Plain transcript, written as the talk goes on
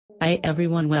Hi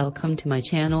everyone, welcome to my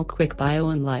channel Quick Bio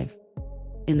and Life.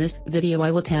 In this video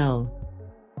I will tell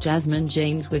Jasmine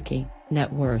James Wiki,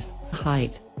 net worth,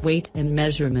 height, weight and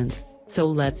measurements, so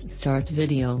let's start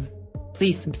video.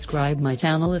 Please subscribe my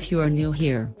channel if you are new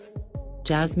here.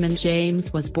 Jasmine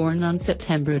James was born on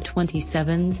September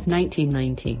 27,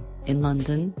 1990, in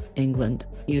London, England,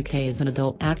 UK as an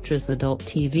adult actress, adult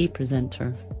TV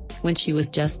presenter. When she was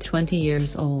just 20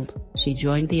 years old, she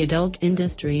joined the adult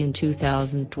industry in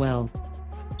 2012.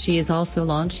 She is also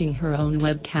launching her own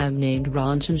webcam named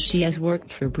Ranch, and she has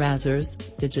worked for Brazzers,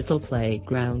 Digital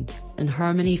Playground, and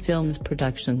Harmony Films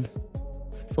Productions.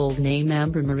 Full name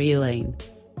Amber Marie Lane.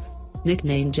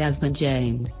 Nickname Jasmine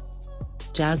James.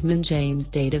 Jasmine James.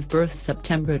 Date of birth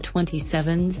September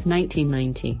 27,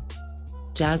 1990.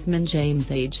 Jasmine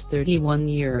James. Age 31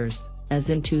 years,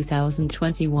 as in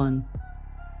 2021.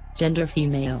 Gender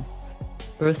female.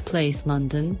 Birthplace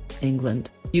London, England,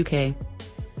 UK.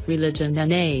 Religion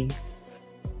NA.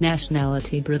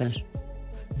 Nationality British.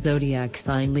 Zodiac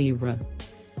sign Libra.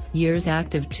 Years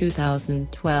active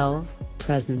 2012,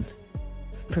 present.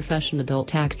 Profession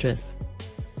adult actress.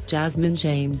 Jasmine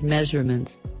James.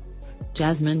 Measurements.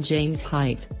 Jasmine James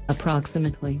height,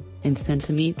 approximately, in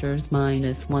centimeters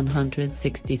minus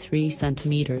 163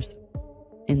 centimeters.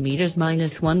 In meters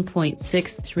minus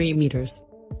 1.63 meters.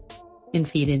 In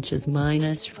feet inches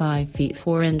minus 5 feet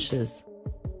 4 inches.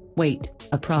 Weight,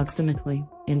 approximately,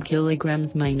 in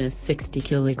kilograms minus 60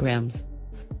 kilograms.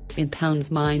 In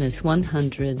pounds minus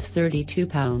 132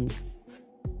 pounds.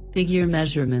 Figure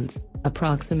measurements,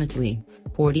 approximately,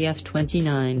 40 f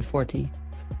 2940.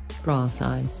 Bra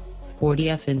size, 40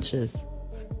 f inches.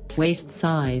 Waist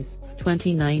size,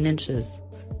 29 inches.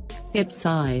 Hip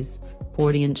size,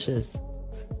 40 inches.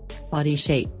 Body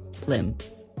shape, slim.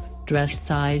 Dress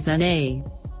size NA.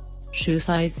 Shoe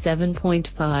size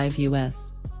 7.5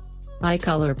 US. Eye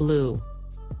color blue.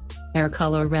 Hair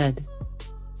color red.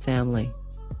 Family.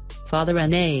 Father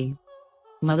NA.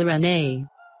 Mother NA.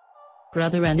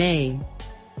 Brother NA.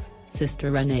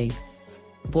 Sister NA.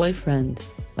 Boyfriend,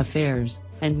 affairs,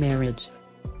 and marriage.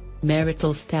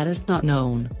 Marital status not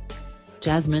known.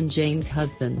 Jasmine James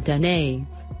husband NA.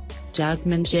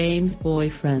 Jasmine James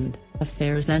boyfriend,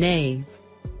 affairs NA.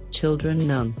 Children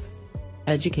none.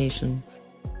 Education.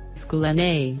 School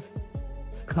NA.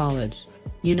 College,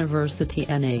 University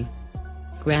NA.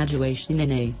 Graduation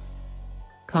NA.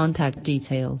 Contact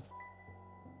details.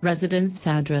 Residence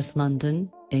address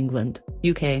London, England,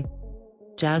 UK.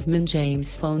 Jasmine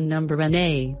James phone number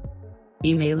NA.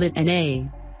 Email it NA.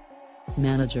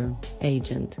 Manager,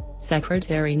 agent,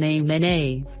 secretary name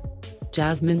NA.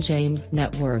 Jasmine James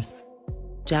net worth.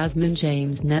 Jasmine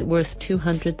James net worth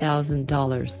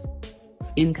 $200,000.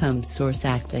 Income source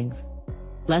acting.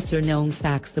 Lesser known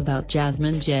facts about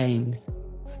Jasmine James.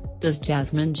 Does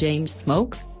Jasmine James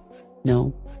smoke?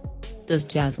 No. Does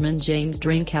Jasmine James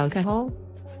drink alcohol?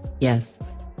 Yes.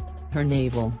 Her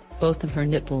navel, both of her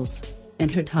nipples,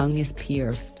 and her tongue is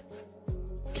pierced.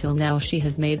 Till now she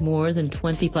has made more than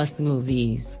 20+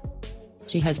 movies.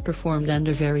 She has performed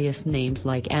under various names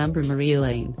like Amber Marie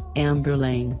Lane, Amber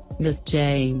Lane, Miss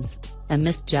James, and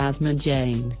Miss Jasmine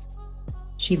James.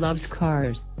 She loves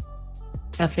cars.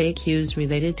 FAQs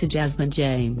related to Jasmine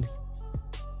James.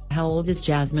 How old is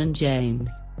Jasmine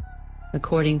James?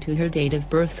 According to her date of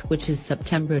birth, which is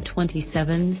September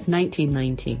 27,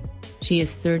 1990, she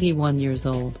is 31 years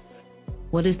old.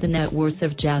 What is the net worth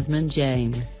of Jasmine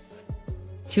James?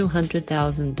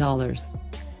 $200,000.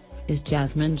 Is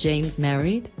Jasmine James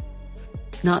married?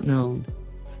 Not known.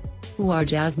 Who are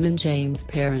Jasmine James'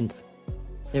 parents?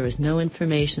 There is no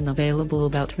information available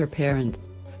about her parents.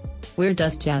 Where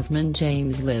does Jasmine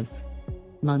James live?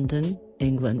 London,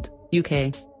 England,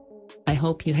 UK. I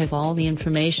hope you have all the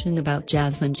information about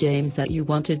Jasmine James that you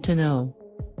wanted to know.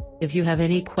 If you have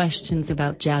any questions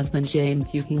about Jasmine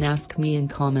James, you can ask me in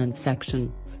comment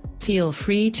section. Feel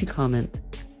free to comment.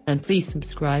 And please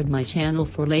subscribe my channel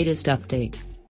for latest updates.